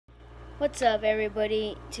What's up,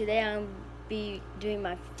 everybody? Today I'm be doing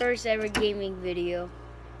my first ever gaming video.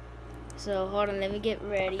 So hold on, let me get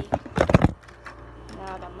ready.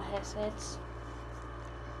 Now I got my headsets.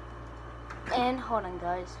 And hold on,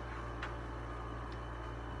 guys.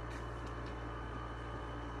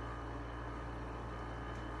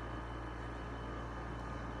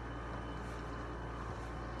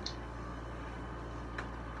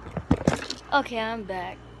 Okay, I'm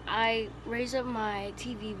back. I raised up my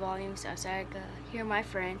TV volume so I could hear my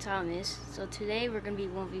friend Thomas. So today we're gonna be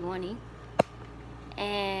 1v1ing.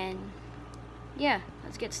 And yeah,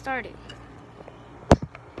 let's get started.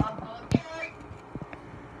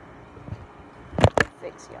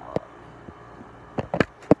 Fix y'all up.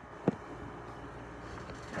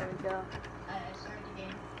 There we go. I started the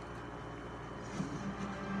game.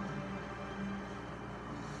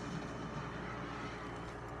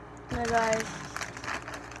 Hey guys,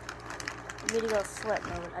 video sweat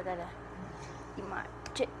mode. I gotta eat my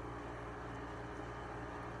chip.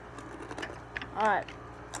 Alright.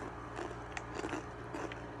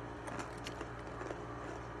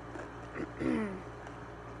 I'm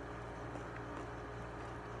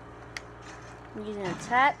using a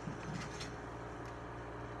tap.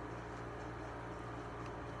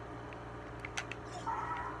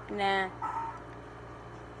 Nah.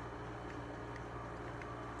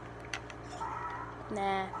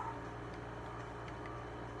 Nah.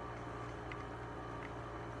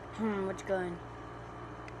 What you going?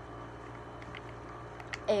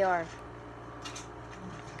 AR.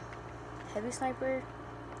 Heavy sniper?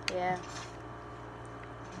 Yeah.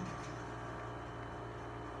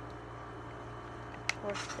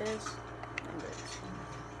 What's this?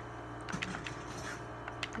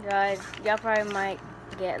 Guys, y'all probably might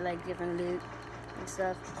get like different loot and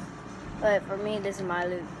stuff. But for me, this is my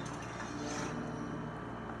loot.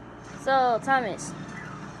 So, Thomas.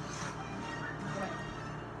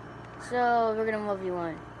 So, we're gonna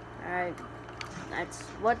 1v1. Alright. That's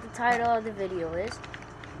what the title of the video is.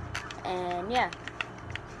 And yeah.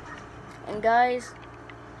 And guys,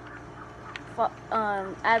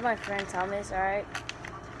 add my friend Thomas, alright?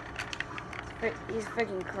 He's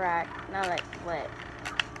freaking cracked. Not like what?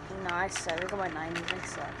 No, I suck. Look at my 90s. I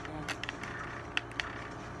suck, man.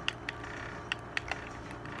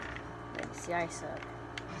 Let's see, I suck.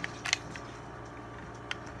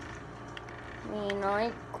 I mean, the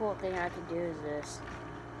only cool thing I can do is this.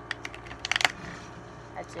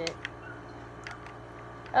 That's it.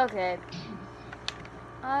 Okay.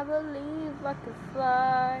 I believe I can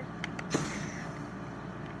fly.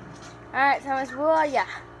 Alright, Thomas, where are ya?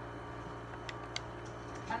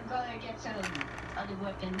 I'm gonna get some other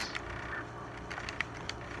weapons.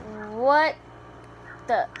 What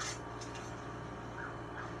the?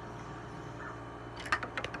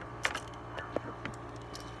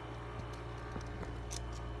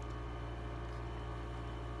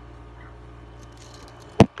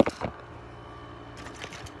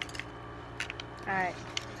 Alright.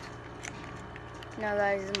 No,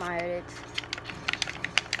 guys, this is my edits.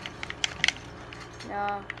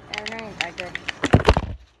 No, everything ain't that good.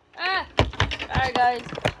 Ah! Alright, guys.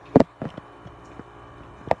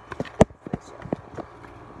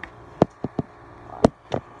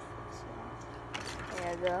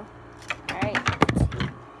 There you go. Alright.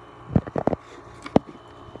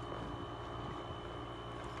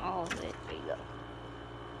 All of it. There you go.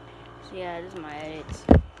 So, yeah, this is my edits.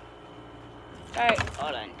 Alright,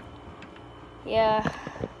 hold on. Yeah.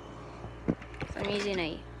 So I'm using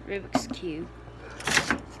a Rubik's Cube.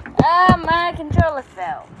 Ah, my controller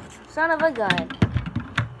fell. Son of a gun.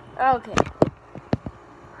 Okay.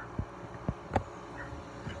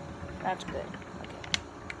 That's good. Okay.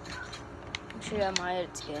 I'm sure you have my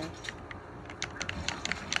edits again.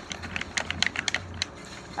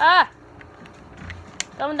 Ah!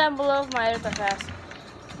 Comment down below if my edits are fast.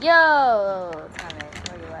 Yo! Thomas,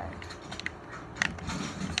 where you at?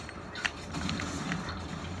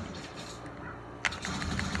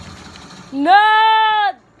 No!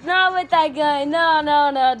 Not with that gun. No, no,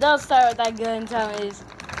 no. Don't start with that gun, Thomas.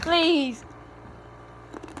 Please.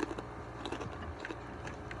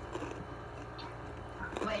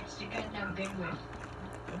 Wait, it's the gun I'm good with.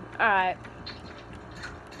 Alright.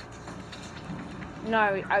 No,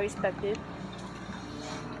 I respect it.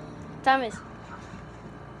 Thomas.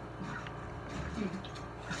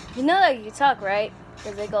 You know that you talk, right?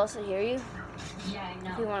 Because they can also hear you. Yeah, I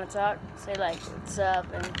know. If you want to talk, say like, what's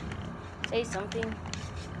up, and say something.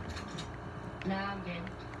 No, I'm good.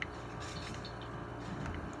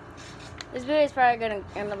 This video is probably going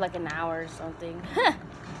to end up like an hour or something.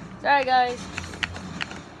 Sorry, guys.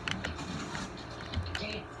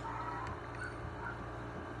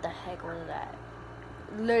 the heck was that?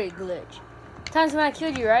 Literally glitch. Times when I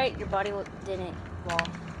killed you, right? Your body didn't fall.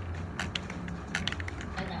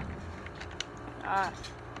 I know. Ah.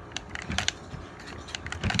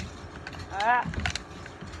 Ah.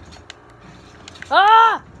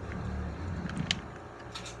 Ah!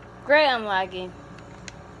 Great, I'm lagging.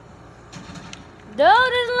 No,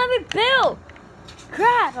 it doesn't let me build.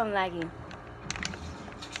 Crap, I'm lagging.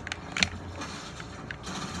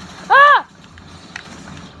 Ah!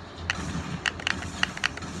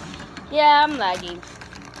 Yeah, I'm lagging.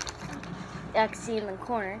 I can see it in the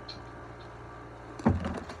corner.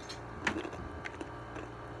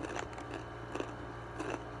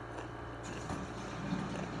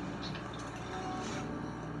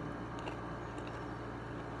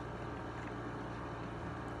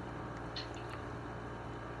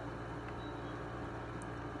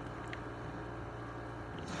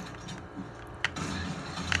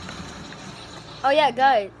 Oh yeah,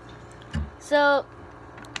 guys. So,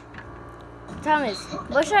 Thomas,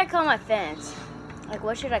 what should I call my fans? Like,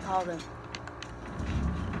 what should I call them?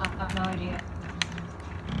 I have no idea.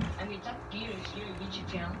 I mean, it's up to you. It's your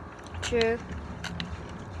YouTube channel. True.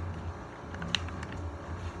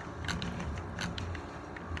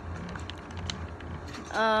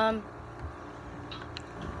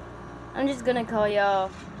 I'm just gonna call y'all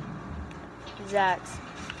Zax.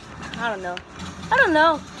 I don't know. I don't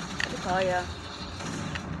know. What to call y'all.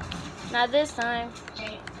 Not this time.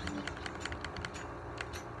 Okay.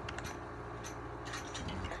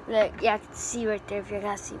 Look, yeah, I can see right there if you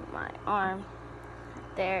guys see my arm.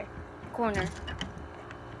 There. Corner.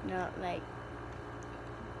 No, like,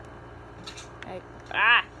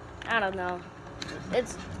 I don't know.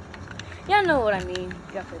 It's, y'all know what I mean.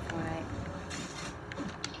 Y'all play Fortnite.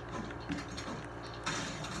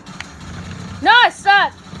 No, it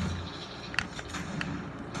sucks!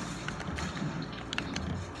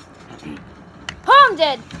 Oh, I'm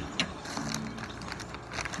dead!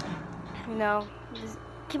 No, just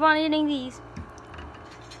keep on eating these.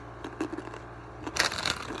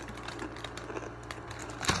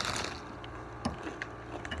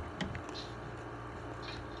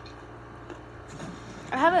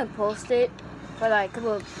 I haven't posted for like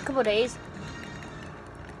a couple days.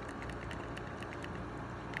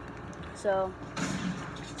 So,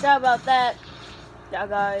 sorry about that, y'all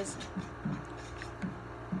guys.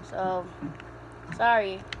 So,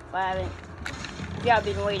 sorry if I haven't. If y'all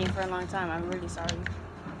been waiting for a long time, I'm really sorry.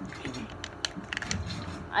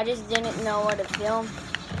 I just didn't know what to film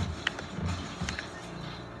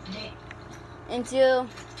until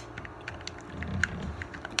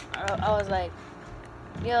I was like,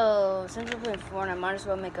 yo, since we're playing Fortnite, I might as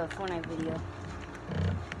well make a Fortnite video.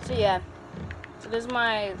 So yeah, so this is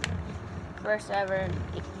my first ever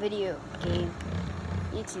video game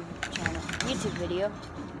YouTube video.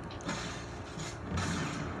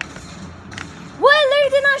 What? Larry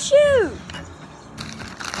did not shoot!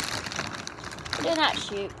 He did not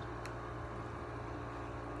shoot.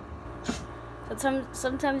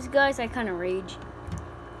 Sometimes guys, I kind of rage.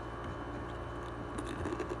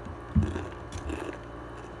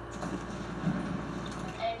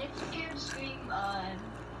 And if you can't stream,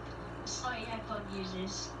 sorry, headphone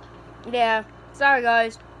users. Yeah, sorry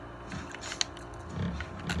guys.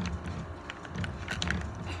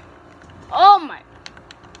 Oh my.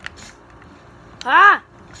 Ah!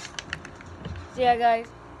 So yeah guys,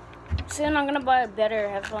 soon I'm gonna buy a better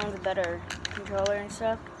headphones, a better controller and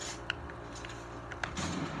stuff.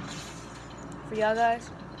 For y'all guys.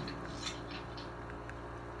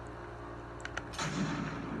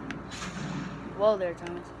 Whoa there,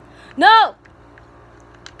 Thomas. No!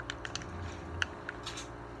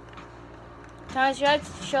 Thomas, should I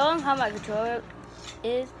show them how my controller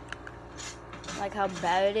is? Like how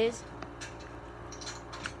bad it is?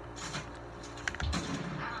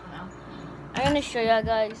 I'm gonna show y'all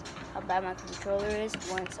guys how bad my controller is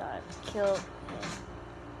once I kill him.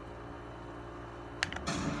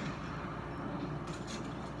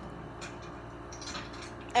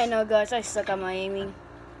 I know guys, I suck at my aiming.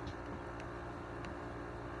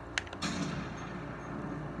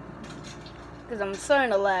 Because I'm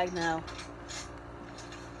starting to lag now.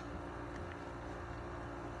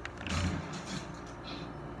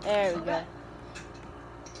 There we go.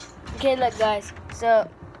 Okay, look guys, so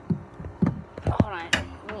hold on.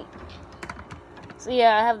 So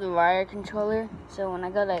yeah, I have the wire controller, so when I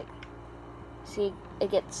go like, see, it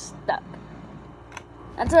gets stuck.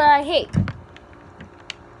 That's what I hate.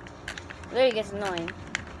 There it gets annoying.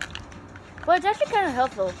 But it's actually kind of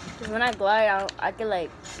helpful, because when I glide, I can like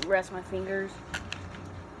rest my fingers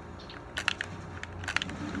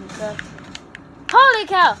and stuff. Holy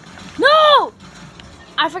cow! No!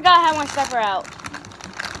 I forgot I had one sniper out.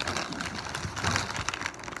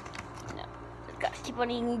 No, just gotta keep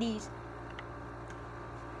on eating these.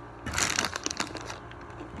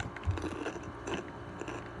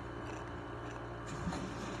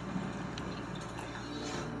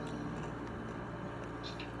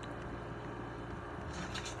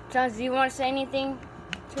 Jones, do you want to say anything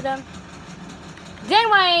to them? Then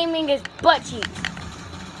why aiming his butt cheeks?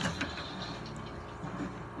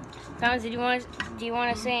 Thomas, do you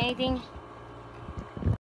want to say anything?